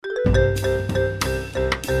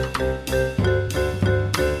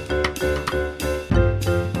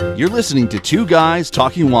You're listening to Two Guys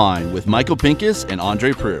Talking Wine with Michael Pincus and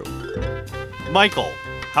Andre Proulx. Michael,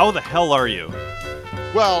 how the hell are you?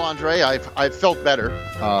 Well, Andre, I've felt better.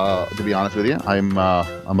 To be honest with you, I'm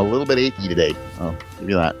a little bit achy today. I'll give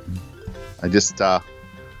you that. I just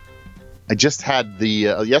had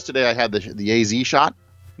the yesterday. I had the AZ shot.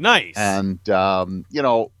 Nice. And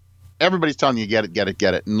everybody's telling you get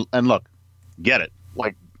it. And look, get it.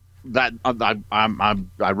 Like that.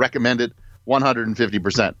 I recommend it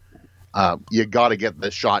 150%. You got to get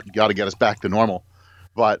this shot. You got to get us back to normal.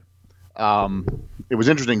 But it was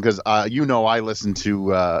interesting because I listen to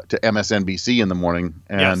MSNBC in the morning,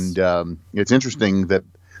 and yes. It's interesting that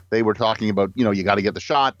they were talking about you got to get the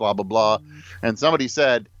shot, blah blah blah, and somebody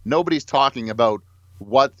said nobody's talking about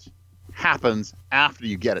what happens after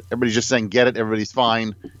you get it. Everybody's just saying get it. Everybody's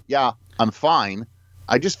fine. Yeah, I'm fine.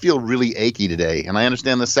 I just feel really achy today, and I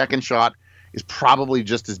understand the second shot is probably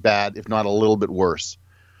just as bad, if not a little bit worse.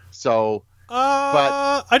 So,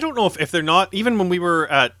 but I don't know if they're not. Even when we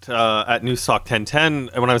were at Newstalk 1010,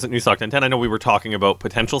 when I was at Newstalk 1010, I know we were talking about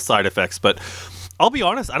potential side effects, but I'll be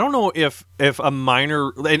honest, I don't know if a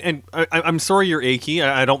minor, and I'm sorry you're achy.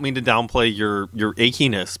 I don't mean to downplay your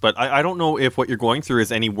achiness, but I don't know if what you're going through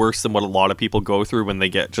is any worse than what a lot of people go through when they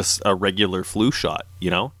get just a regular flu shot. You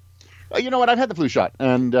know what? I've had the flu shot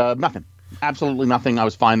and nothing. Absolutely nothing. I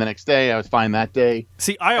was fine the next day. I was fine that day.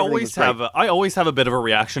 See, I always have a bit of a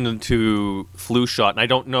reaction to flu shot, and I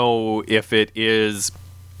don't know if it is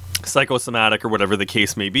psychosomatic or whatever the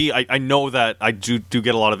case may be. I know that I do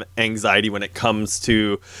get a lot of anxiety when it comes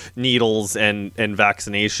to needles and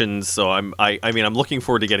vaccinations. So I'm looking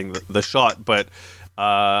forward to getting the shot, but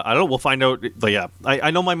I don't know. We'll find out. But yeah,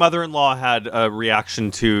 I know my mother-in-law had a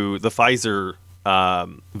reaction to the Pfizer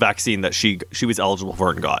vaccine that she was eligible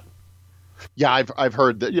for and got. Yeah, I've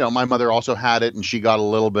heard that. My mother also had it, and she got a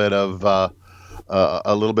little bit of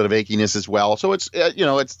achiness as well. So it's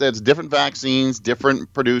different vaccines,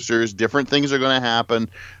 different producers, different things are going to happen.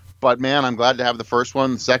 But man, I'm glad to have the first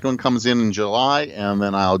one. The second one comes in July, and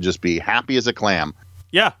then I'll just be happy as a clam.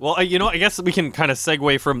 Yeah, well, I guess we can kind of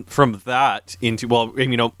segue from that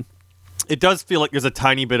into it does feel like there's a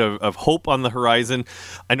tiny bit of hope on the horizon.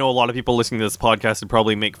 I know a lot of people listening to this podcast would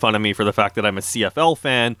probably make fun of me for the fact that I'm a CFL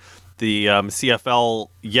fan. The CFL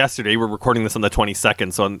yesterday, we're recording this on the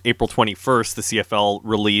 22nd, so on April 21st, the CFL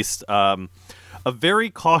released a very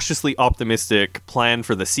cautiously optimistic plan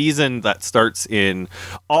for the season that starts in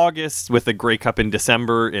August with the Grey Cup in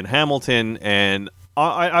December in Hamilton, and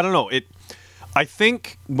I don't know, I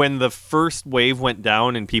think when the first wave went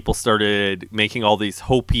down and people started making all these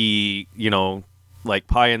hopey, like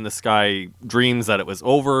pie in the sky dreams that it was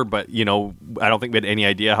over, but I don't think we had any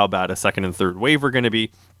idea how bad a second and third wave were going to be.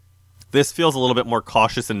 This feels a little bit more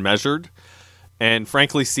cautious and measured, and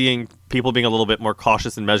frankly, seeing people being a little bit more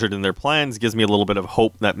cautious and measured in their plans gives me a little bit of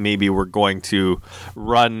hope that maybe we're going to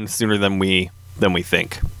run sooner than we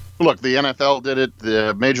think. Look, the NFL did it.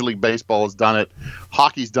 The Major League Baseball has done it.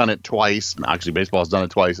 Hockey's done it twice. Actually, baseball's done it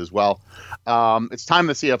twice as well. It's time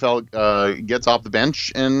the CFL gets off the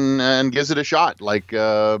bench and gives it a shot.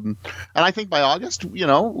 And I think by August,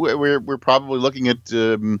 we're probably looking at.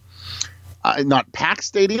 Not packed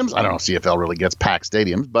stadiums. I don't know if CFL really gets packed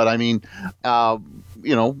stadiums, but I mean,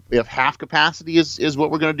 if half capacity is what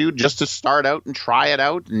we're going to do just to start out and try it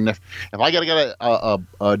out. And if I got to get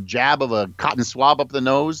a jab of a cotton swab up the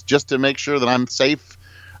nose just to make sure that I'm safe,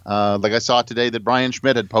 like I saw today that Brian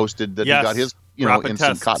Schmidt had posted that he got his, instant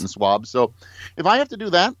tests. Cotton swab. So if I have to do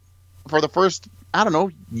that for the first,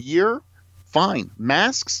 year, fine.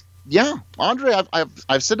 Masks. Yeah. Andre,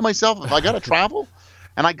 I've said to myself, if I got to travel,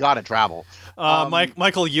 and I gotta travel.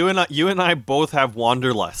 Michael, you and I both have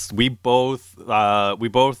wanderlust. We both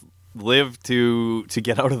live to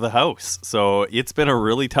get out of the house. So it's been a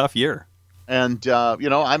really tough year. And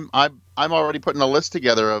I'm already putting a list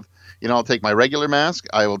together of I'll take my regular mask.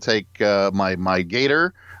 I will take my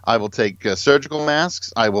gaiter. I will take surgical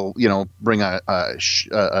masks. I will bring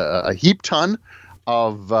a heap ton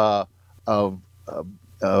of hand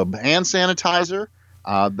sanitizer.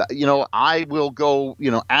 I will go,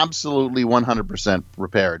 absolutely 100%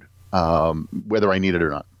 prepared, whether I need it or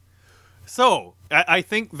not. So I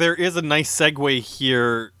think there is a nice segue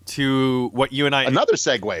here to what you and I... Another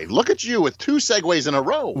segue. Look at you with two segues in a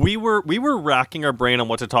row. We were racking our brain on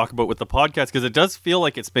what to talk about with the podcast because it does feel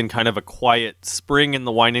like it's been kind of a quiet spring in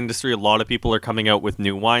the wine industry. A lot of people are coming out with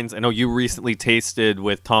new wines. I know you recently tasted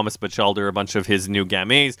with Thomas Batchelder a bunch of his new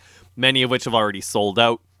Gamets, many of which have already sold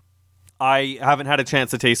out. I haven't had a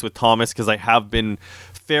chance to taste with Thomas because I have been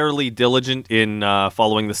fairly diligent in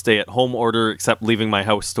following the stay-at-home order, except leaving my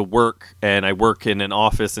house to work. And I work in an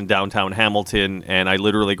office in downtown Hamilton, and I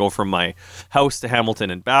literally go from my house to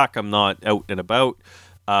Hamilton and back. I'm not out and about.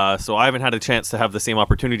 So I haven't had a chance to have the same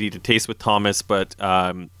opportunity to taste with Thomas, but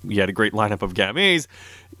we had a great lineup of Gamets.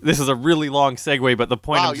 This is a really long segue, but the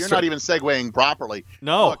point... Wow, you're not even segueing properly.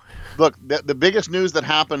 No. Look, the biggest news that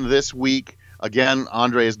happened this week, again,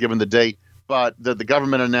 Andre has given the date, but the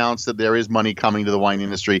government announced that there is money coming to the wine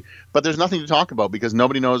industry. But there's nothing to talk about because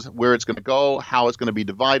nobody knows where it's going to go, how it's going to be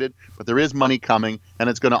divided. But there is money coming, and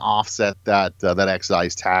it's going to offset that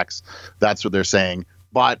excise tax. That's what they're saying.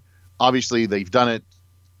 But obviously, they've done it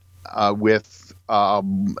with,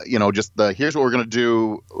 just here's what we're going to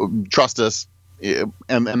do. Trust us.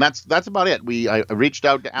 And that's about it. I reached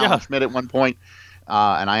out to Alan Schmidt at one point,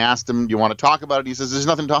 and I asked him, "Do you want to talk about it?" He says, "There's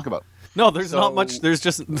nothing to talk about." No, there's not much. There's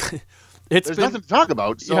just nothing to talk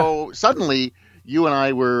about. So suddenly, you and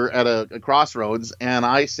I were at a crossroads, and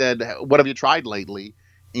I said, "What have you tried lately?"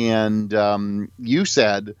 And you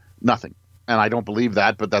said nothing. And I don't believe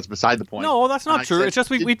that, but that's beside the point. No, that's not true. It's just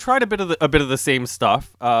we tried a bit of the same stuff.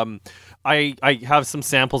 I have some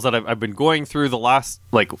samples that I've been going through. The last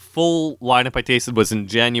full lineup I tasted was in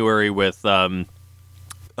January with a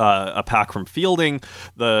pack from Fielding.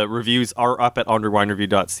 The reviews are up at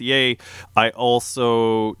underwinereview.ca. I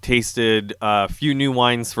also tasted a few new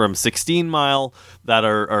wines from 16 Mile that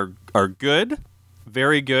are good,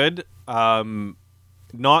 very good.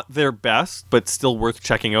 Not their best, but still worth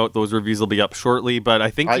checking out. Those reviews will be up shortly. But I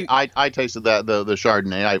think I tasted that the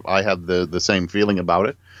Chardonnay. I have the same feeling about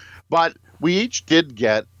it. But we each did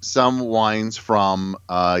get some wines from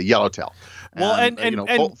Yellowtail. Well,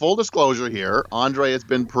 and full disclosure here, Andre has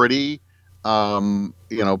been pretty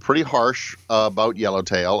harsh about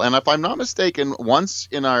Yellowtail. And if I'm not mistaken, once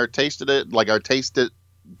in our tasted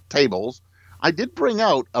tables, I did bring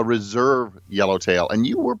out a reserve Yellowtail, and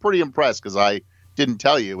you were pretty impressed because I didn't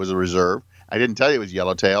tell you it was a reserve. I didn't tell you it was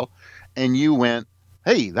Yellowtail. And you went,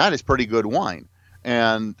 "Hey, that is pretty good wine."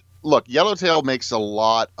 And look, Yellowtail makes a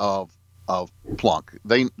lot of plunk.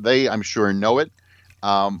 They I'm sure know it,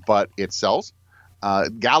 but it sells.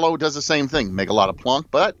 Gallo does the same thing, make a lot of plunk.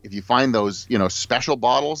 But if you find those special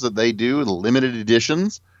bottles that they do, the limited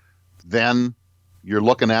editions, then you're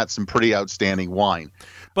looking at some pretty outstanding wine.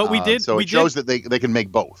 But it shows that they can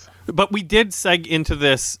make both. But we did seg into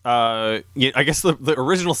this. I guess the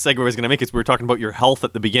original segue I was going to make is we were talking about your health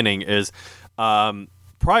at the beginning. Is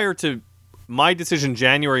prior to my decision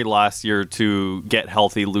January last year to get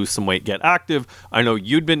healthy, lose some weight, get active. I know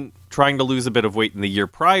you'd been trying to lose a bit of weight in the year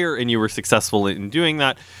prior, and you were successful in doing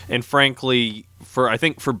that. And frankly, I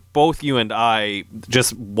think for both you and I,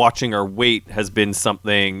 just watching our weight has been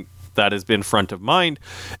something that has been front of mind.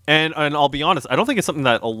 And I'll be honest, I don't think it's something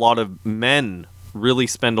that a lot of men really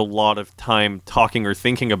spend a lot of time talking or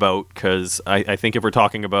thinking about, because I think if we're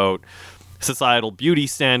talking about societal beauty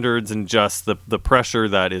standards and just the pressure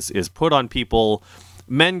that is put on people,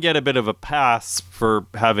 men get a bit of a pass for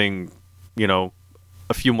having,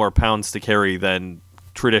 a few more pounds to carry than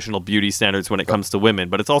traditional beauty standards when it comes to women.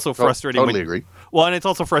 But it's also frustrating. Totally agree. Well, and it's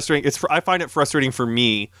also frustrating. I find it frustrating for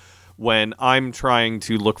me when I'm trying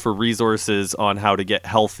to look for resources on how to get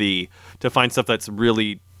healthy, to find stuff that's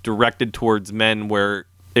really directed towards men, where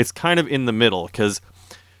it's kind of in the middle. Because,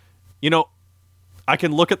 I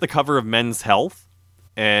can look at the cover of Men's Health,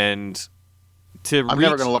 and I'm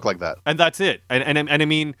never going to look like that. And that's it. And I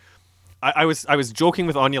mean, I was joking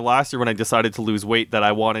with Anya last year when I decided to lose weight that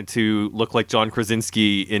I wanted to look like John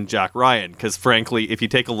Krasinski in Jack Ryan. Because frankly, if you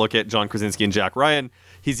take a look at John Krasinski in Jack Ryan,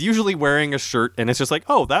 he's usually wearing a shirt, and it's just like,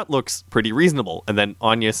 oh, that looks pretty reasonable. And then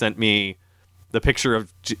Anya sent me the picture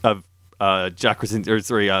of Jack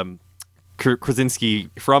Krasinski, Krasinski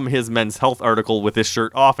from his Men's Health article with his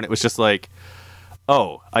shirt off, and it was just like,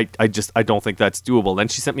 oh, I don't think that's doable. Then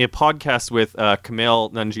she sent me a podcast with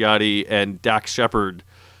Kumail Nanjiani and Dax Shepard,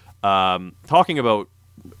 talking about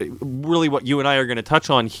really what you and I are going to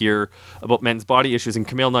touch on here about men's body issues. And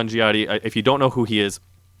Kumail Nanjiani, if you don't know who he is,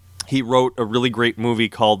 he wrote a really great movie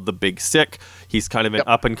called The Big Sick. He's kind of an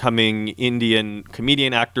up-and-coming Indian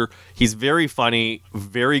comedian actor. He's very funny,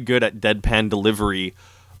 very good at deadpan delivery,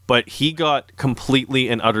 but he got completely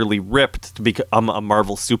and utterly ripped to become a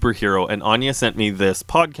Marvel superhero. And Anya sent me this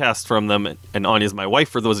podcast from them, and Anya's my wife,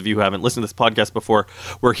 for those of you who haven't listened to this podcast before,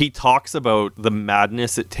 where he talks about the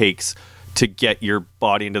madness it takes to get your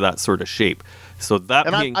body into that sort of shape. So that,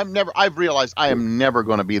 and I've realized I am never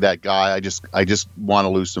going to be that guy. I just want to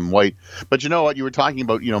lose some weight. But you know what? You were talking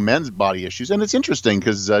about, men's body issues, and it's interesting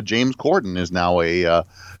because James Corden is now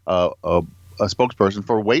a spokesperson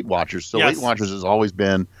for Weight Watchers. So Yes. Weight Watchers has always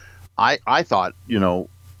been, I thought,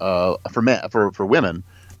 for men, for women,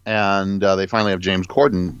 and they finally have James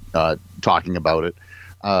Corden talking about it.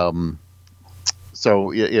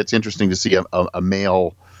 So it's interesting to see a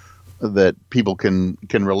male that people can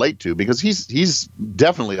relate to, because he's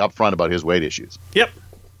definitely upfront about his weight issues.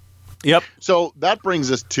 Yep. So that brings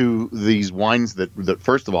us to these wines that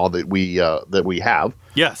first of all that we have.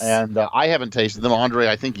 Yes. And I haven't tasted them. Andre,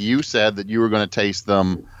 I think you said that you were going to taste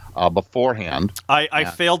them beforehand. I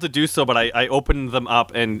failed to do so, but I opened them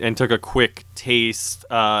up and took a quick taste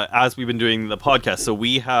as we've been doing the podcast. So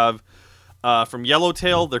we have from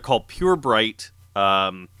Yellowtail, they're called Pure Bright,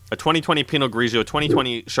 a 2020 Pinot Grigio,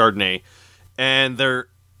 2020 Chardonnay, and they're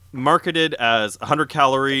marketed as 100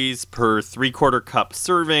 calories per 3/4 cup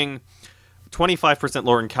serving, 25%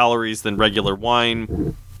 lower in calories than regular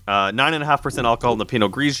wine, 9.5% alcohol in the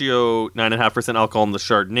Pinot Grigio, 9.5% alcohol in the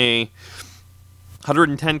Chardonnay,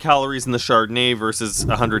 110 calories in the Chardonnay versus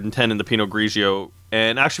 110 in the Pinot Grigio.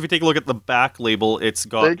 And actually, if you take a look at the back label, it's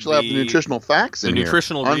got They actually have the nutritional facts in here. The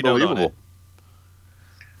nutritional readout on it.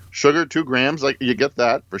 Sugar, 2 grams, like you get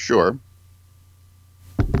that for sure.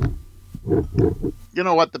 You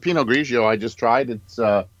know what? The Pinot Grigio I just tried, it's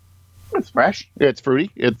fresh. It's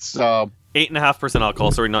fruity. It's 8.5%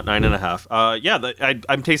 alcohol. Sorry, not 9.5.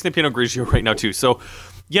 I'm tasting the Pinot Grigio right now too. So,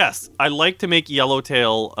 yes, I like to make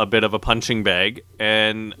Yellowtail a bit of a punching bag,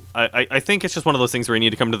 and I think it's just one of those things where you need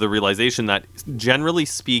to come to the realization that, generally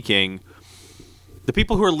speaking, the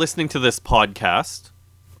people who are listening to this podcast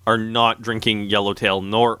are not drinking Yellowtail,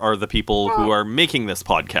 nor are the people who are making this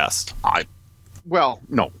podcast.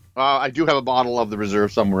 No. I do have a bottle of the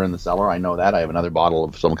reserve somewhere in the cellar. I know that. I have another bottle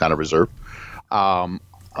of some kind of reserve.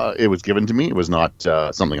 It was given to me. It was not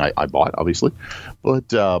something I bought, obviously.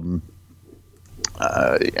 But, and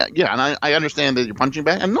I understand that you're punching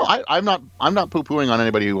back. And no, I'm not poo-pooing on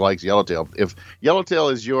anybody who likes Yellowtail. If Yellowtail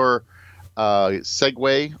is your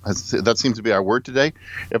segue, that seems to be our word today.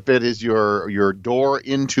 If it is your door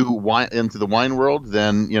into the wine world,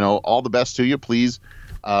 then all the best to you. Please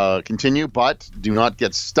continue, but do not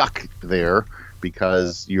get stuck there,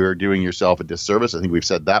 because you're doing yourself a disservice. I think we've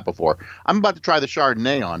said that before. I'm about to try the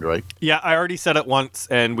Chardonnay, Andre. Yeah, I already said it once,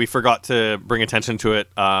 and we forgot to bring attention to it.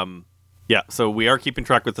 So we are keeping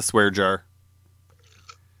track with the swear jar.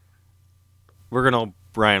 We're going to owe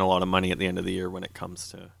Brian a lot of money at the end of the year when it comes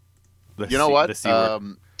to the the C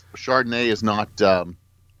word. Chardonnay is not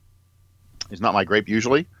my grape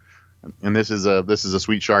usually, and this is a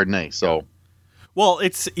sweet Chardonnay. So, well,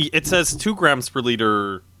 it says 2 grams per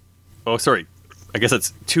liter. Oh, sorry, I guess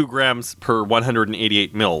it's 2 grams per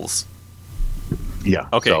 188 mils. Yeah.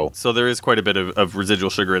 Okay, so there is quite a bit of residual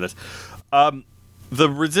sugar in this. The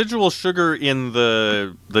residual sugar in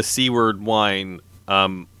the C word wine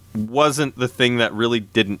wasn't the thing that really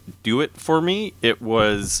didn't do it for me. It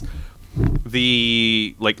was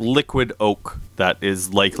the liquid oak that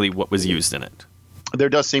is likely what was used in it. There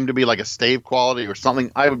does seem to be like a stave quality or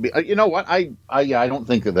something. I would be, I don't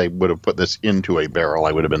think that they would have put this into a barrel.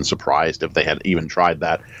 I would have been surprised if they had even tried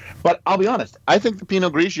that. But I'll be honest, I think the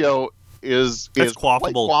Pinot Grigio is quaffable.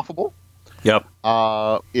 Quite quaffable. Yep.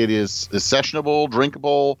 It is sessionable,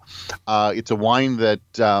 drinkable. It's a wine that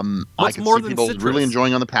I can see people really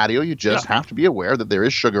enjoying on the patio. You just have to be aware that there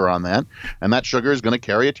is sugar on that, and that sugar is going to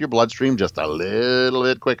carry it to your bloodstream just a little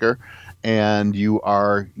bit quicker. And you're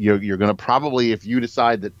going to probably, if you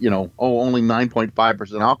decide that only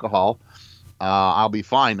 9.5% alcohol, I'll be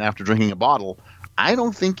fine after drinking a bottle. I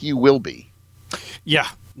don't think you will be. Yeah.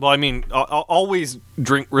 Well, I mean, I'll always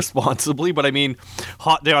drink responsibly, but I mean,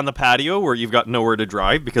 hot day on the patio where you've got nowhere to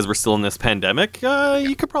drive because we're still in this pandemic,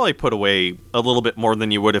 you could probably put away a little bit more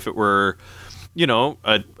than you would if it were, you'll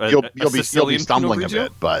be stumbling a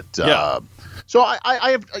bit. But so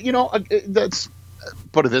I have, that's,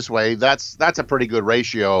 put it this way, that's a pretty good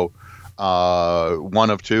ratio, 1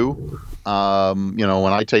 of 2.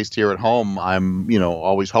 When I taste here at home, I'm,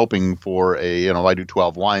 always hoping for if I do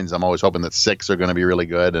 12 wines, I'm always hoping that 6 are going to be really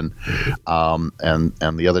good, and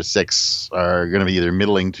the other 6 are going to be either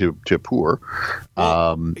middling to poor.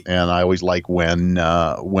 And I always like when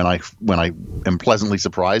I am pleasantly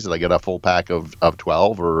surprised that I get a full pack of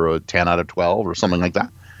 12 or a 10 out of 12 or something like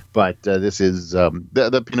that. But this is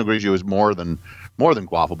the Pinot Grigio is more than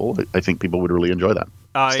quaffable. I think people would really enjoy that.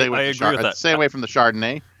 I agree with that. Stay away from the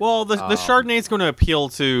Chardonnay. Well, the Chardonnay is going to appeal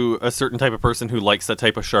to a certain type of person who likes that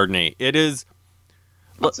type of Chardonnay. It is.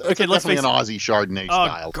 Let's face it. Definitely an Aussie Chardonnay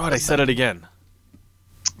style. Oh, God, I said it again.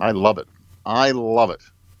 I love it. I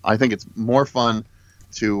think it's more fun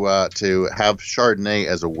to have Chardonnay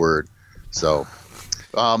as a word. So,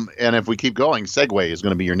 And if we keep going, Segway is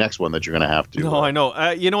going to be your next one that you're going to have to. No, I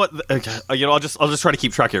know. You know what? I'll just try to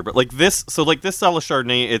keep track here. But like this Stella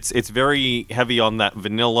Chardonnay, it's very heavy on that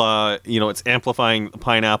vanilla. It's amplifying the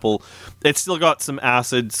pineapple. It's still got some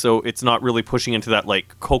acid, so it's not really pushing into that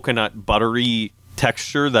like coconut buttery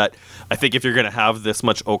texture that I think if you're going to have this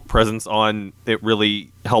much oak presence on, it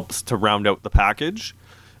really helps to round out the package.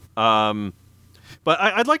 But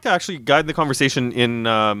I'd like to actually guide the conversation in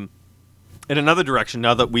another direction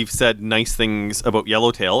now that we've said nice things about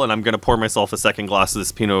Yellowtail, and I'm going to pour myself a second glass of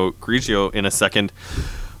this Pinot Grigio in a second.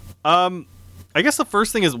 I guess the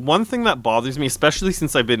first thing is one thing that bothers me, especially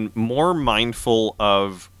since I've been more mindful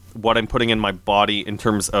of what I'm putting in my body in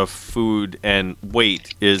terms of food and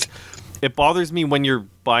weight, is it bothers me when you're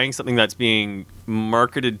buying something that's being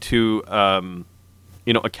marketed to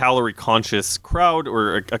a calorie-conscious crowd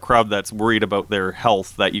or a crowd that's worried about their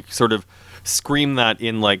health, that you sort of scream that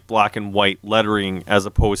in like black and white lettering as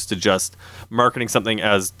opposed to just marketing something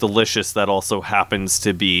as delicious that also happens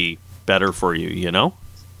to be better for you,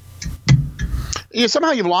 Yeah,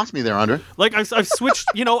 somehow you've lost me there, Andre. Like I've switched,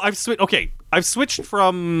 I've switched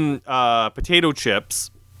from potato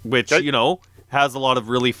chips, which, has a lot of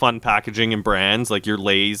really fun packaging and brands like your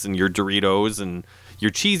Lay's and your Doritos and your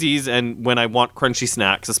Cheesies, and when I want crunchy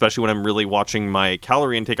snacks, especially when I'm really watching my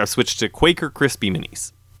calorie intake, I've switched to Quaker Crispy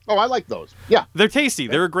Minis. Oh, I like those. Yeah. They're tasty.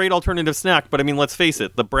 They're a great alternative snack, but I mean, let's face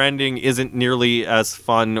it, the branding isn't nearly as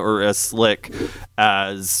fun or as slick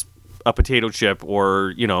as a potato chip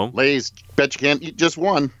or, Lay's, bet you can't eat just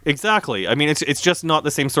one. Exactly. I mean, it's just not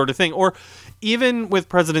the same sort of thing. Or even with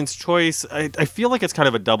President's Choice, I feel like it's kind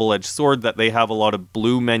of a double-edged sword that they have a lot of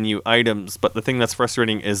blue menu items, but the thing that's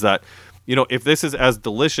frustrating is that if this is as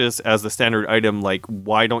delicious as the standard item, like,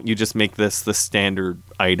 why don't you just make this the standard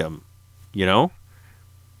item?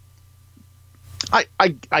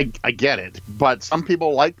 I get it, but some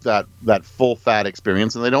people like that full fat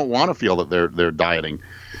experience, and they don't want to feel that they're dieting.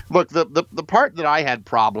 Look, the part that I had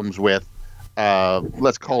problems with,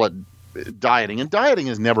 let's call it dieting, and dieting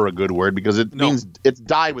is never a good word because it means it's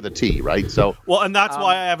die with a T, right? So well, and that's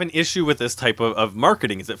why I have an issue with this type of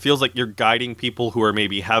marketing, is it feels like you're guiding people who are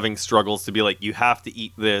maybe having struggles to be like, you have to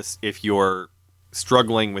eat this if you're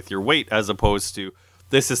struggling with your weight, as opposed to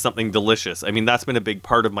this is something delicious. I mean, that's been a big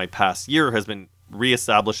part of my past year, has been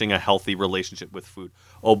reestablishing a healthy relationship with food.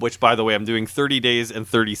 Oh, which, by the way, I'm doing 30 days and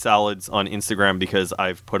 30 salads on Instagram because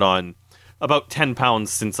I've put on about 10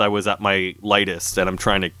 pounds since I was at my lightest, and I'm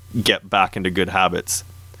trying to get back into good habits.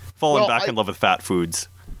 Falling back in love with fat foods.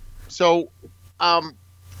 So, I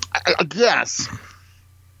guess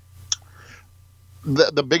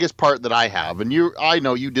the biggest part that I have, and I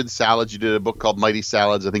know you did salads. You did a book called Mighty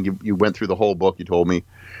Salads. I think you went through the whole book. You told me.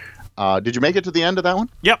 Did you make it to the end of that one?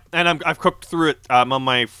 Yep, and I've cooked through it. I'm on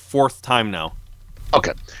my 4th time now.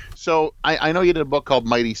 Okay, so I know you did a book called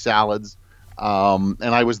Mighty Salads, and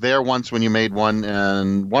I was there once when you made one,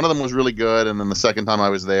 and one of them was really good, and then the second time I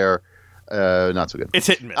was there, not so good. It's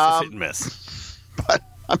hit and miss. It's hit and miss. But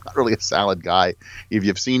I'm not really a salad guy. If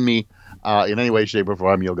you've seen me in any way, shape, or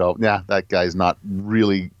form, you'll go, yeah, that guy's not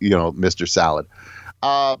really, Mr. Salad.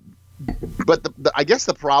 But I guess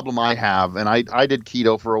the problem I have, and I did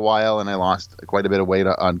keto for a while, and I lost quite a bit of weight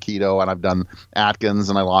on keto, and I've done Atkins,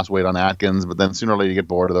 and I lost weight on Atkins, but then sooner or later you get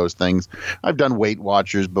bored of those things. I've done Weight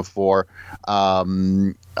Watchers before. I've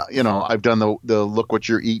done the look what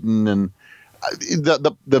you're eating, and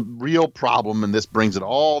the real problem, and this brings it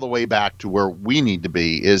all the way back to where we need to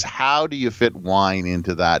be, is how do you fit wine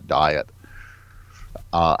into that diet?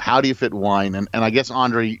 How do you fit wine? And I guess,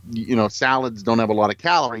 Andre, salads don't have a lot of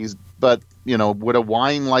calories, but, would a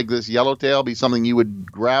wine like this Yellowtail be something you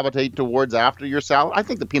would gravitate towards after your salad? I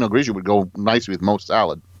think the Pinot Grigio would go nicely with most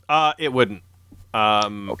salad. It wouldn't.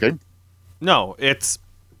 Okay. No,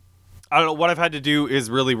 I don't know. What I've had to do is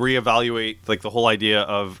really reevaluate like the whole idea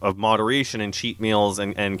of moderation and cheat meals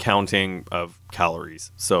and counting of calories.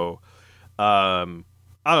 So, I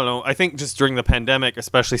don't know. I think just during the pandemic,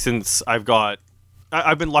 especially since I've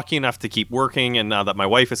been lucky enough to keep working, and now that my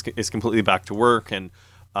wife is completely back to work, and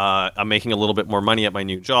I'm making a little bit more money at my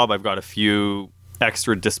new job, I've got a few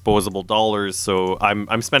extra disposable dollars, so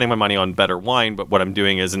I'm spending my money on better wine. But what I'm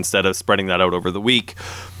doing is, instead of spreading that out over the week,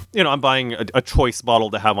 I'm buying a choice bottle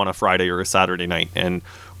to have on a Friday or a Saturday night, and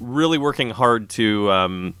really working hard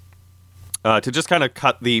to just kind of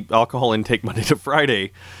cut the alcohol intake Monday to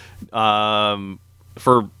Friday.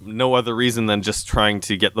 For no other reason than just trying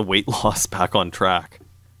to get the weight loss back on track.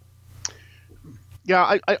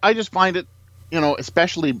 Yeah, I just find it,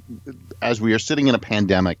 especially as we are sitting in a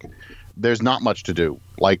pandemic, there's not much to do.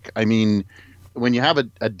 Like, I mean, when you have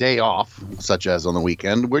a day off, such as on the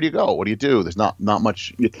weekend, where do you go? What do you do? There's not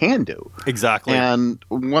much you can do. Exactly. And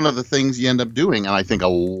one of the things you end up doing, and I think a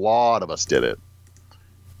lot of us did it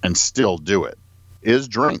and still do it, is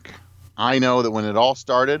drink. I know that when it all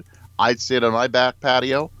started, I'd sit on my back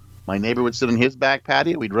patio. My neighbor would sit on his back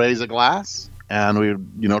patio. We'd raise a glass and we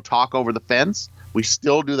would, talk over the fence. We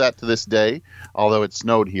still do that to this day, although it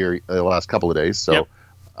snowed here the last couple of days. So,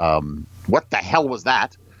 what the hell was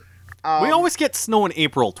that? We always get snow in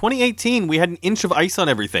April. 2018, we had an inch of ice on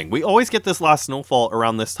everything. We always get this last snowfall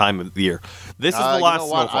around this time of the year. This is the last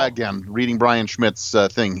snowfall. Again, reading Brian Schmidt's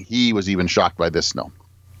thing, he was even shocked by this snow.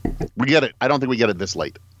 We get it. I don't think we get it this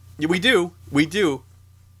late. Yeah, we do.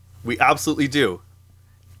 We absolutely do.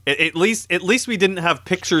 At least we didn't have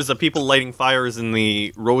pictures of people lighting fires in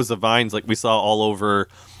the rows of vines like we saw all over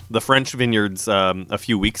the French vineyards a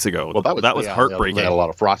few weeks ago. Well, that was heartbreaking. They had a lot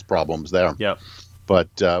of frost problems there. Yeah.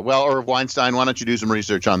 But, Irv Weinstein, why don't you do some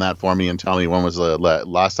research on that for me and tell me when was the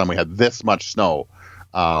last time we had this much snow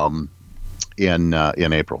in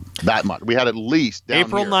April? That much. We had at least down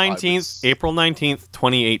April here, 19th, April 19th,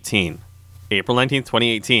 2018. April 19th,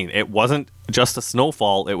 2018. It wasn't just a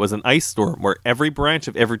snowfall. It was an ice storm where every branch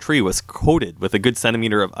of every tree was coated with a good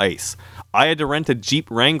centimeter of ice. I had to rent a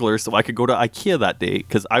Jeep Wrangler so I could go to IKEA that day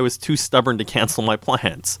because I was too stubborn to cancel my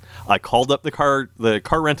plans. I called up the car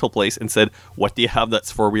rental place and said, "What do you have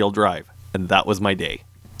that's four-wheel drive?" And that was my day.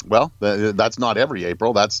 Well, that's not every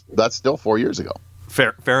April. That's still 4 years ago.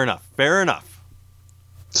 Fair enough.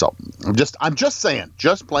 So I'm just saying,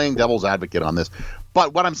 just playing devil's advocate on this.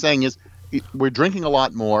 But what I'm saying is, we're drinking a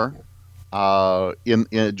lot more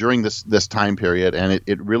during this time period, and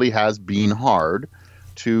it really has been hard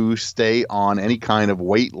to stay on any kind of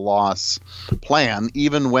weight loss plan,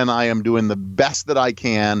 even when I am doing the best that I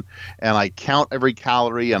can, and I count every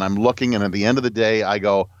calorie, and I'm looking, and at the end of the day, I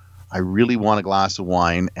go, I really want a glass of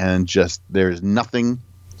wine, and just there's nothing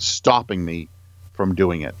stopping me from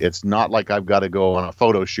doing it. It's not like I've got to go on a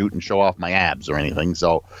photo shoot and show off my abs or anything.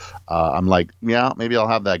 So I'm like, yeah, maybe I'll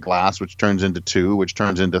have that glass, which turns into 2, which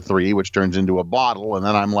turns into 3, which turns into a bottle. And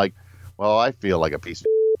then I'm like, well, I feel like a piece of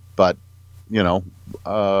shit. But,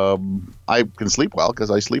 I can sleep well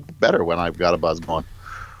because I sleep better when I've got a buzz going.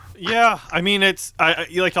 Yeah, I mean,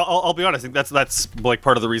 I'll be honest. I think that's like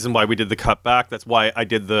part of the reason why we did the cut back. That's why I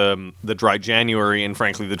did the dry January, and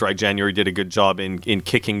frankly, the dry January did a good job in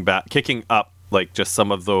kicking up like just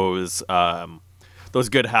some of those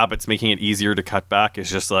good habits, making it easier to cut back. Is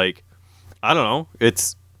just like, I don't know.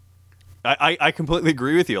 It's I completely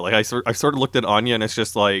agree with you. Like I sort of looked at Anya, and it's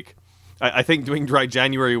just like I think doing dry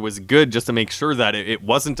January was good just to make sure that it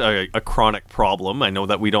wasn't a chronic problem. I know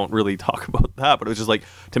that we don't really talk about that, but it was just like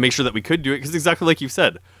to make sure that we could do it because exactly like you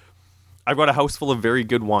said, I've got a house full of very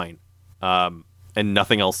good wine, and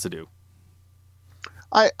nothing else to do.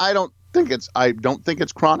 I don't think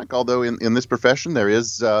it's chronic. Although in this profession there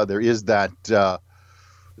is that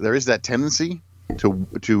tendency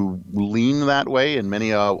to lean that way, and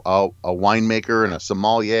many a winemaker and a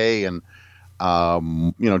sommelier and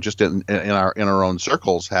just in our own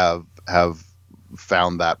circles have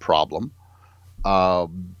found that problem,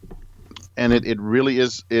 and it really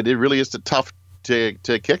is tough to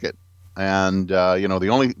kick it. And the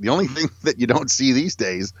only thing that you don't see these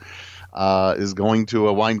days is going to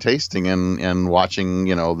a wine tasting and watching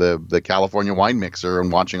the California wine mixer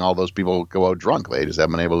and watching all those people go out drunk. They just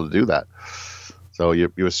haven't been able to do that. So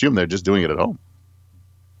you assume they're just doing it at home.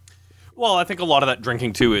 Well, I think a lot of that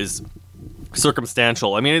drinking too is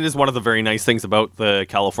circumstantial. I mean, it is one of the very nice things about the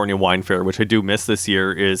California Wine Fair, which I do miss this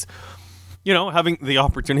year, is having the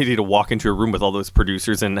opportunity to walk into a room with all those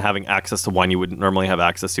producers and having access to wine you wouldn't normally have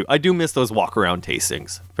access to. I do miss those walk around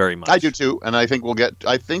tastings very much. I do too, and I think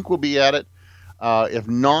we'll be at it, if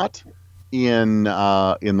not in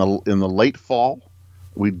the late fall.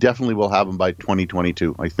 We definitely will have them by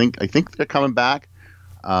 2022. I think they're coming back.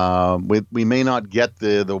 We may not get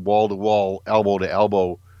the wall to wall, elbow to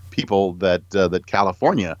elbow people that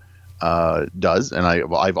California does, and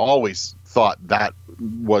I've always thought that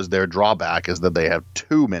was their drawback, is that they have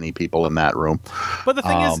too many people in that room. But the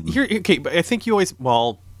thing is, here, okay, but I think you always,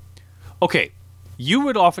 you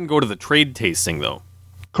would often go to the trade tasting though.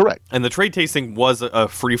 Correct. And the trade tasting was a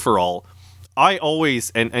free for all. I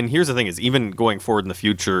always, and here's the thing is, even going forward in the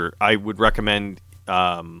future, I would recommend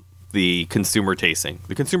the consumer tasting.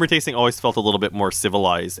 The consumer tasting always felt a little bit more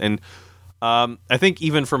civilized, and I think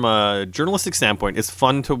even from a journalistic standpoint, it's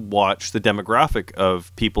fun to watch the demographic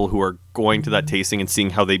of people who are going to that tasting and seeing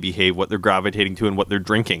how they behave, what they're gravitating to, and what they're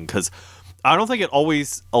drinking. Because I don't think it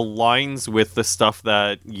always aligns with the stuff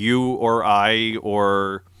that you or I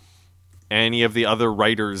or any of the other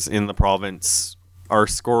writers in the province are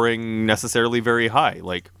scoring necessarily very high.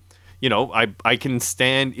 Like, you know, I can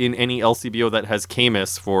stand in any LCBO that has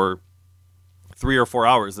Caymus for 3 or 4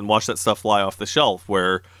 hours and watch that stuff fly off the shelf,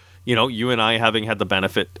 where, you know, you and I, having had the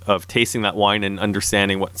benefit of tasting that wine and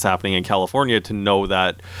understanding what's happening in California, to know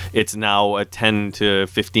that it's now a 10 to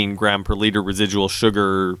 15 gram per liter residual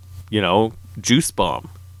sugar, you know, juice bomb.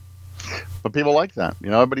 But people like that. You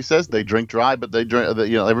know, everybody says they drink dry, but they drink,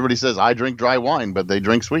 you know, everybody says I drink dry wine, but they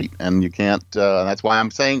drink sweet. And you can't, that's why I'm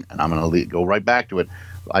saying, and I'm going to go right back to it,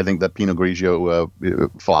 I think that Pinot Grigio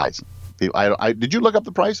flies. Did you look up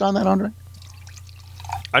the price on that, Andre?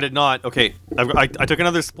 I did not. Okay, I took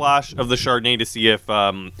another splash of the Chardonnay to see if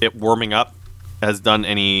it warming up has done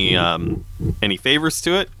any favors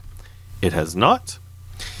to it. It has not.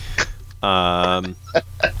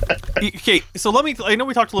 Okay, so I know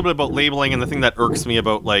we talked a little bit about labeling, and the thing that irks me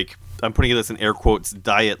about, like, I'm putting this in air quotes,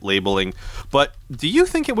 diet labeling, but do you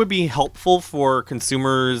think it would be helpful for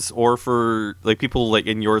consumers, or for, like, people like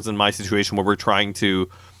in yours and my situation where we're trying to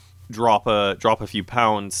drop a few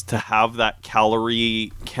pounds, to have that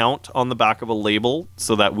calorie count on the back of a label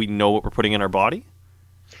so that we know what we're putting in our body?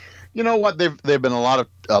 You know what? They've been a lot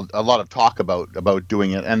of talk about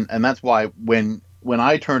doing it, and that's why when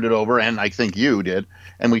I turned it over, and I think you did,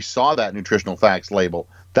 and we saw that nutritional facts label,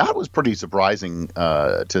 that was pretty surprising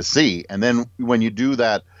to see. And then when you do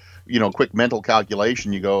that, you know, quick mental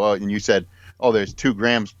calculation, you go, and you said, oh, there's 2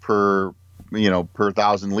 grams per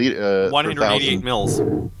 1,000 liter. 188 mils.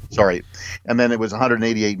 Sorry, and then it was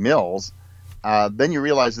 188 mils. Then you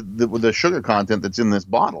realize that the sugar content that's in this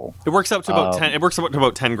bottle, it works out to about 10. It works out to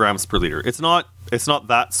about 10 grams per liter. It's not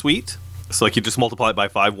that sweet. So, like, you just multiply it by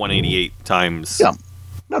 5, 188 times. Yeah,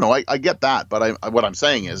 no, I get that, but what I'm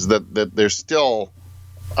saying is that there's still,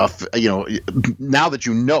 you know, now that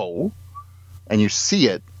you know, and you see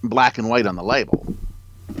it black and white on the label,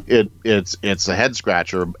 it's a head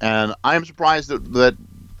scratcher, and I'm surprised that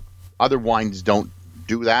other wines don't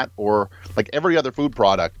do that, or like every other food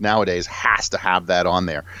product nowadays has to have that on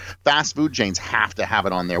there. Fast food chains have to have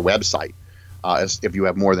it on their website if you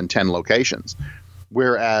have more than 10 locations,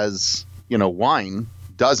 whereas, you know, wine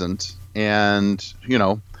doesn't. And, you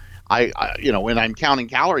know, I you know, when I'm counting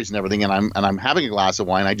calories and everything, and I'm having a glass of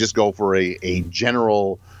wine, I just go for a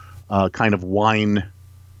general kind of wine.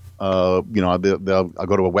 You know, I'll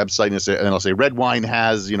go to a website and I'll say red wine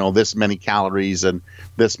has, you know, this many calories and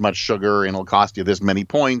this much sugar, and it'll cost you this many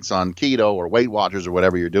points on keto or Weight Watchers or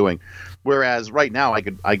whatever you're doing. Whereas right now I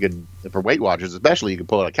could for Weight Watchers especially, you could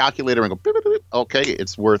pull out a calculator and go, beep, beep, beep, okay,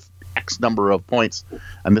 it's worth X number of points,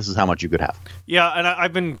 and this is how much you could have. Yeah, and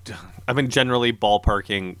I've been generally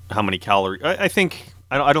ballparking how many calories. I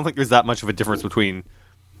don't think there's that much of a difference between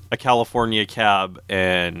a California Cab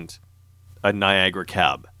and a Niagara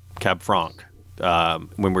Cab Franc,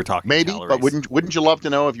 when we're talking maybe calories. But wouldn't you love to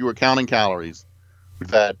know, if you were counting calories,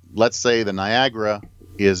 that let's say the Niagara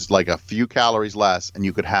is like a few calories less, and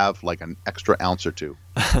you could have like an extra ounce or two?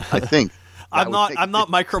 I think I'm not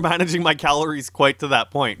micromanaging my calories quite to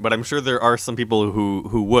that point, but I'm sure there are some people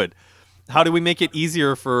who would. How do we make it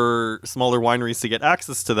easier for smaller wineries to get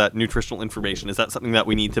access to that nutritional information? Is that something that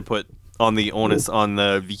we need to put on the onus on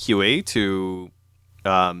the VQA to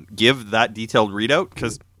give that detailed readout?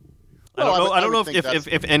 Because I don't know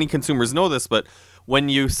if any consumers know this, but when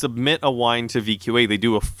you submit a wine to VQA, they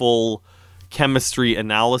do a full chemistry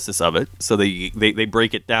analysis of it. So they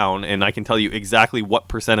break it down, and I can tell you exactly what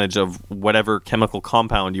percentage of whatever chemical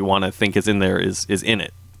compound you want to think is in there is in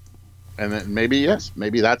it. And then maybe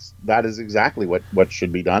that is exactly what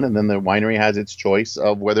should be done, and then the winery has its choice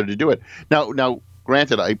of whether to do it. Now,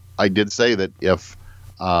 granted, I did say that if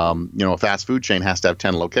you know, a fast food chain has to have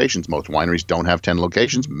 10 locations. Most wineries don't have 10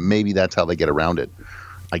 locations. Maybe that's how they get around it,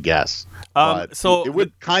 I guess. So it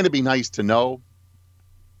would kind of be nice to know.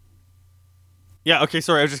 Yeah, okay,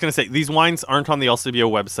 sorry, I was just going to say, these wines aren't on the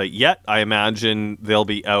LCBO website yet. I imagine they'll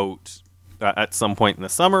be out at some point in the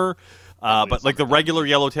summer. But like the regular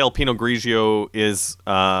Yellowtail Pinot Grigio is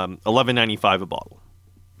 $11.95 a bottle.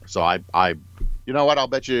 So I you know what, I'll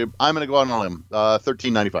bet you I'm going to go out on a limb.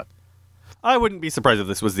 $13.95. I wouldn't be surprised if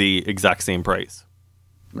this was the exact same price.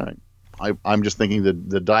 Right. I'm just thinking that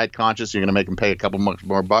the diet conscious, you're going to make them pay a couple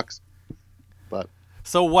more bucks. But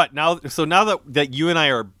so what now? So now that you and I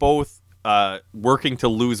are both working to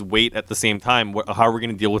lose weight at the same time, how are we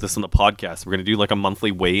going to deal with this on the podcast? We're going to do like a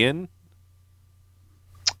monthly weigh-in.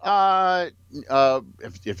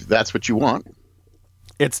 If that's what you want.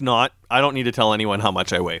 It's not. I don't need to tell anyone how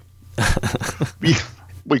much I weigh.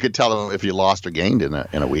 We could tell them if you lost or gained in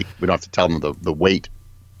a week. We don't have to tell them the weight.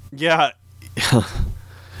 Yeah.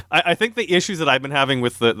 I think the issues that I've been having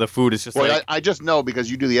with the food is just Well, I just know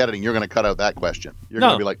because you do the editing, you're going to cut out that question. You're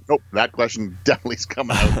going to be like, nope, that question definitely is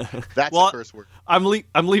coming out. That's a curse word. I'm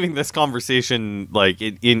leaving this conversation like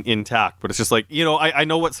intact, but it's just like, I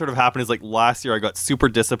know what sort of happened is like last year I got super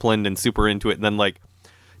disciplined and super into it, and then like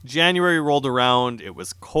January rolled around, it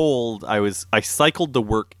was cold. I cycled to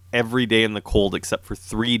work every day in the cold except for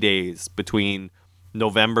 3 days between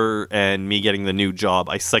November and me getting the new job.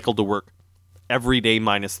 I cycled to work every day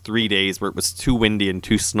minus 3 days where it was too windy and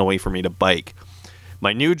too snowy for me to bike.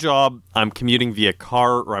 My new job, I'm commuting via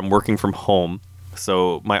car or I'm working from home.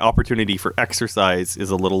 So my opportunity for exercise is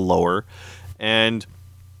a little lower. And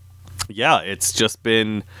yeah, it's just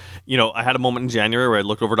been, I had a moment in January where I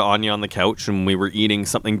looked over to Anya on the couch and we were eating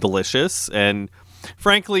something delicious. And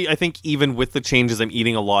frankly, I think even with the changes, I'm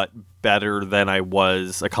eating a lot better than I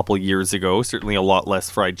was a couple years ago. Certainly a lot less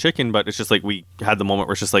fried chicken, but it's just like we had the moment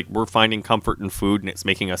where it's just like we're finding comfort in food and it's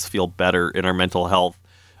making us feel better in our mental health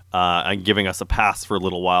and giving us a pass for a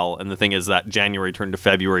little while. And the thing is that January turned to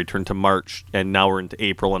February, turned to March, and now we're into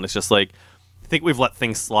April, and it's just like I think we've let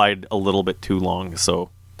things slide a little bit too long. So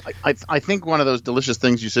I think one of those delicious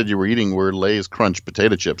things you said you were eating were Lay's Crunch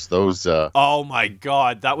potato chips. Those. Oh my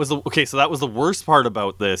God, that was so that was the worst part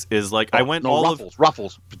about this is like I went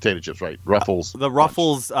Ruffles potato chips, right? Ruffles. The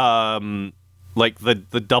Ruffles, like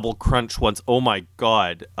the double crunch ones. Oh my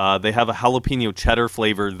God, they have a jalapeno cheddar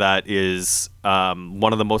flavor that is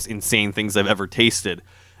one of the most insane things I've ever tasted,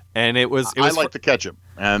 and it was. I like the ketchup,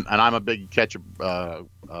 and I'm a big ketchup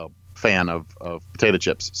fan of potato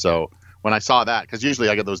chips, so. When I saw that, because usually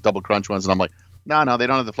I get those double crunch ones, and I'm like, no, they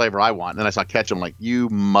don't have the flavor I want. And then I saw ketchup, I'm like, you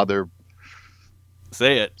mother.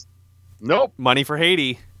 Say it. Nope. Money for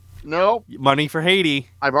Haiti. Nope. Money for Haiti.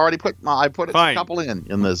 I've already put a couple in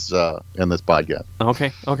this podcast.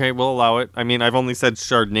 Okay, we'll allow it. I mean, I've only said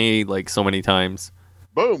Chardonnay like so many times.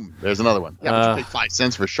 Boom. There's another one. Yeah, but you pay 5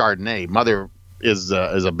 cents for Chardonnay. Mother is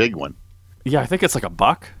a big one. Yeah, I think it's like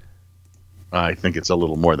 $1. I think it's a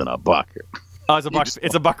little more than $1. It's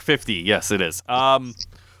 $1.50. Yes, it is.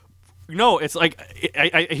 No, it's like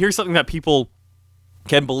I hear something that people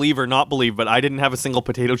can believe or not believe, but I didn't have a single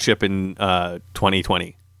potato chip in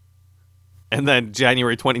 2020. And then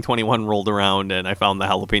January 2021 rolled around, and I found the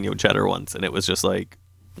jalapeno cheddar ones, and it was just like,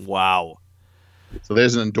 wow. So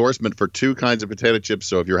there's an endorsement for 2 kinds of potato chips.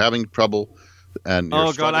 So if you're having trouble. And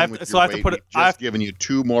you're giving you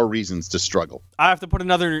 2 more reasons to struggle. I have to put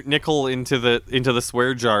another nickel into the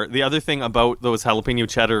swear jar. The other thing about those jalapeno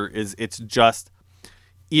cheddar is it's just,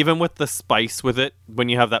 even with the spice with it, when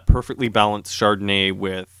you have that perfectly balanced Chardonnay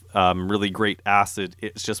with really great acid,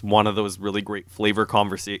 it's just one of those really great flavor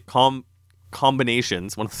combinations.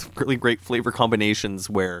 One of those really great flavor combinations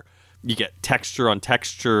where you get texture on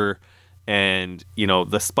texture. And,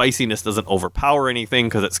 the spiciness doesn't overpower anything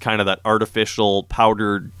because it's kind of that artificial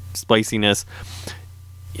powdered spiciness.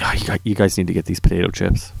 Yeah, you guys need to get these potato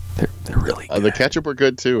chips. They're really good. The ketchup were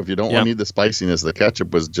good, too. If you don't need the spiciness, the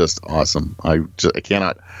ketchup was just awesome. I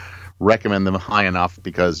cannot recommend them high enough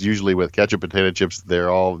because usually with ketchup potato chips, they're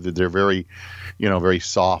very, very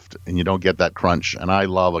soft and you don't get that crunch. And I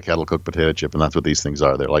love a kettle cooked potato chip, and that's what these things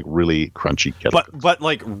are. They're like really crunchy kettle cooks. But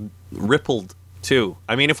like rippled too.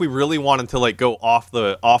 I mean, if we really wanted to like go off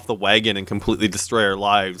the wagon and completely destroy our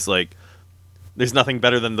lives, like there's nothing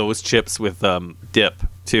better than those chips with dip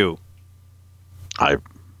too.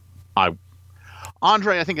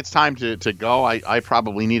 Andre, I think it's time to go. I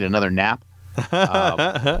probably need another nap. So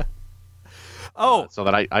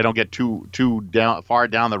that I don't get too far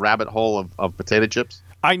down the rabbit hole of potato chips.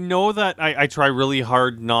 I know that I try really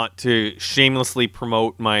hard not to shamelessly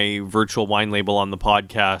promote my virtual wine label on the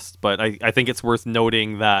podcast, but I think it's worth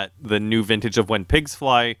noting that the new vintage of When Pigs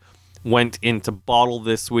Fly went into bottle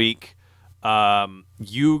this week.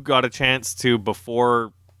 You got a chance to,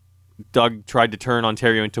 before Doug tried to turn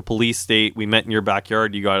Ontario into police state, we met in your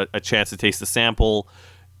backyard. You got a chance to taste the sample.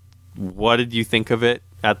 What did you think of it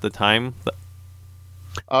at the time?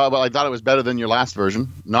 Well, I thought it was better than your last version.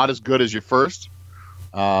 Not as good as your first.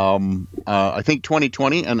 I think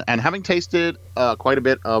 2020, and having tasted quite a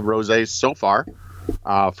bit of rosés so far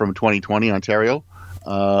from 2020 Ontario,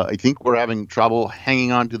 I think we're having trouble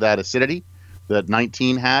hanging on to that acidity that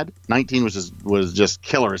 19 had. 19 was just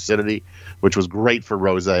killer acidity, which was great for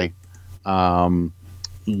rosé.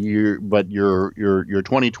 But your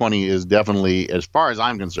 2020 is definitely, as far as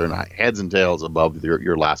I'm concerned, heads and tails above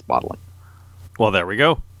your last bottling. Well, there we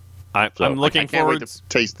go. I'm looking forward to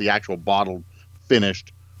taste the actual bottled,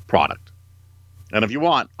 finished product. And if you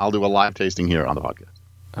want, I'll do a live tasting here on the podcast.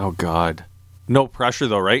 Oh God, no pressure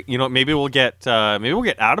though, right? Maybe we'll get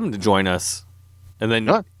Adam to join us, and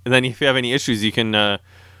then if you have any issues, you can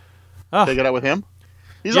Take it out with him.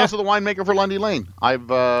 He's also the winemaker for Lundy Lane.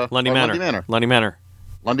 Lundy Manor.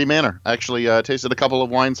 Lundy Manor. Actually tasted a couple of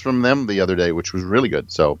wines from them the other day, which was really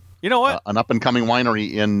good. So you know what? An up-and-coming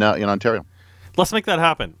winery in Ontario. Let's make that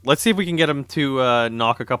happen. Let's see if we can get him to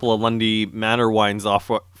knock a couple of Lundy Manor wines off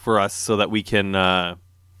for us, so that we can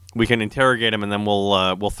interrogate him, and then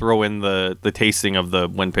we'll throw in the tasting of the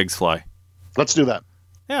When Pigs Fly. Let's do that.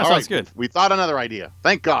 Yeah, sounds good. We thought another idea.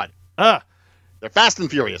 Thank God. They're fast and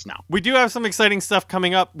furious now. We do have some exciting stuff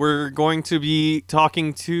coming up. We're going to be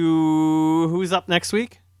talking to... Who's up next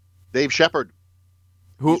week? Dave Shepard.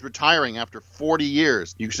 He's retiring after 40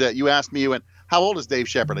 years. You asked me, you went, how old is Dave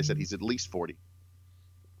Shepard? I said, he's at least 40.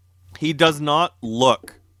 He does not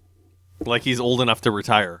look like he's old enough to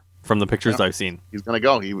retire from the pictures I've seen. He's going to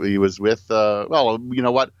go. He was with... well, you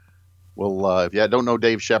know what? Well, if you don't know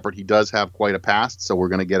Dave Shepard, he does have quite a past, so we're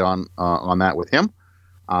going to get on that with him.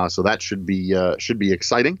 So that should be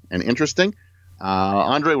exciting and interesting.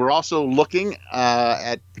 Andre, we're also looking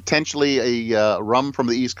at potentially a rum from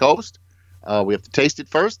the East Coast. We have to taste it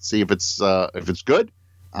first, see if it's good.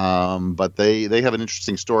 But they have an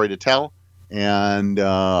interesting story to tell, and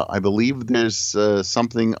I believe there's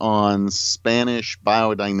something on Spanish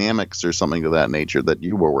biodynamics or something of that nature that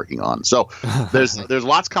you were working on. So there's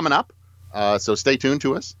lots coming up. So stay tuned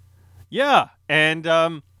to us. Yeah,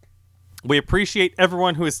 and we appreciate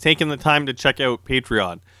everyone who has taken the time to check out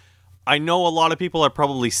Patreon. I know a lot of people are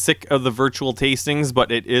probably sick of the virtual tastings,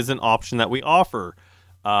 but it is an option that we offer.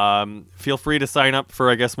 Feel free to sign up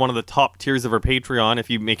for, I guess, one of the top tiers of our Patreon.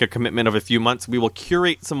 If you make a commitment of a few months, we will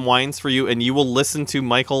curate some wines for you, and you will listen to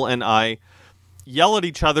Michael and I yell at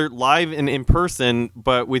each other live and in person,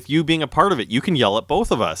 but with you being a part of it, you can yell at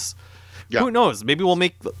both of us. Yeah. Who knows? Maybe we'll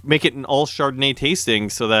make it an all Chardonnay tasting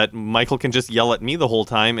so that Michael can just yell at me the whole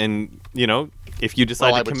time. And, if you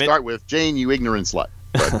decide to commit... I would start with, Jane, you ignorant slut.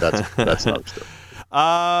 But that's another story.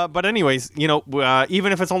 But anyways,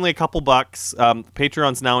 even if it's only a couple bucks,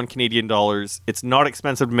 Patreon's now in Canadian dollars. It's not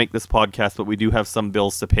expensive to make this podcast, but we do have some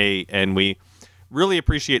bills to pay. And we really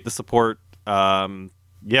appreciate the support. Especially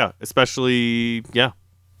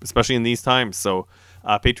in these times. So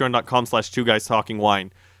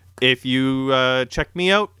patreon.com/2guystalkingwine. If you check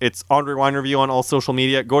me out, it's Andre Wine Review on all social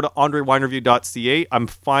media. Go to andrewinereview.ca. I'm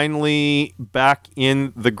finally back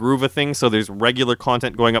in the groove of things, so there's regular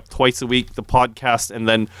content going up twice a week, the podcast, and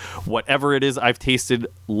then whatever it is I've tasted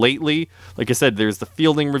lately. Like I said, there's the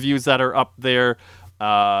Fielding reviews that are up there.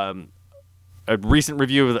 A recent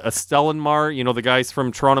review of Stellenmar, the guys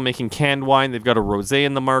from Toronto making canned wine. They've got a rosé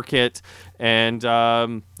in the market, and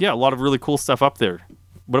a lot of really cool stuff up there.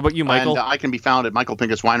 What about you, Michael? And I can be found at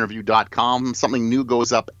michaelpincuswinereview.com. Something new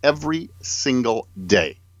goes up every single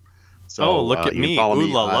day. So, look at me. Follow Ooh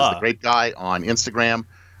me la la. as the Great Guy on Instagram,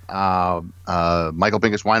 Michael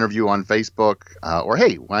Pincus Wine Review on Facebook, or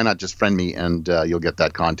hey, why not just friend me and you'll get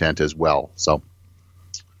that content as well. So,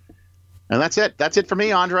 and that's it. That's it for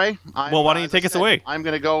me, Andre. Why don't you take us away? I'm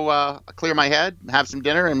going to go clear my head, have some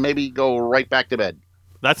dinner, and maybe go right back to bed.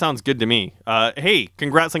 That sounds good to me. Hey,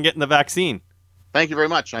 congrats on getting the vaccine. Thank you very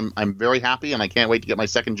much. I'm very happy, and I can't wait to get my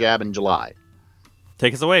second jab in July.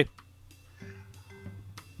 Take us away.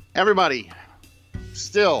 Everybody,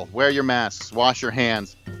 still wear your masks, wash your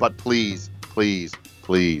hands, but please, please,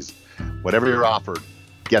 please, whatever you're offered,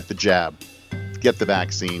 get the jab, get the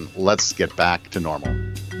vaccine. Let's get back to normal.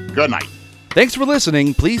 Good night. Thanks for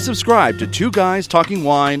listening. Please subscribe to Two Guys Talking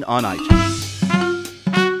Wine on iTunes.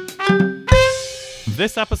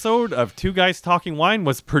 This episode of Two Guys Talking Wine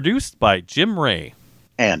was produced by Jim Ray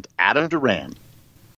and Adam Durand.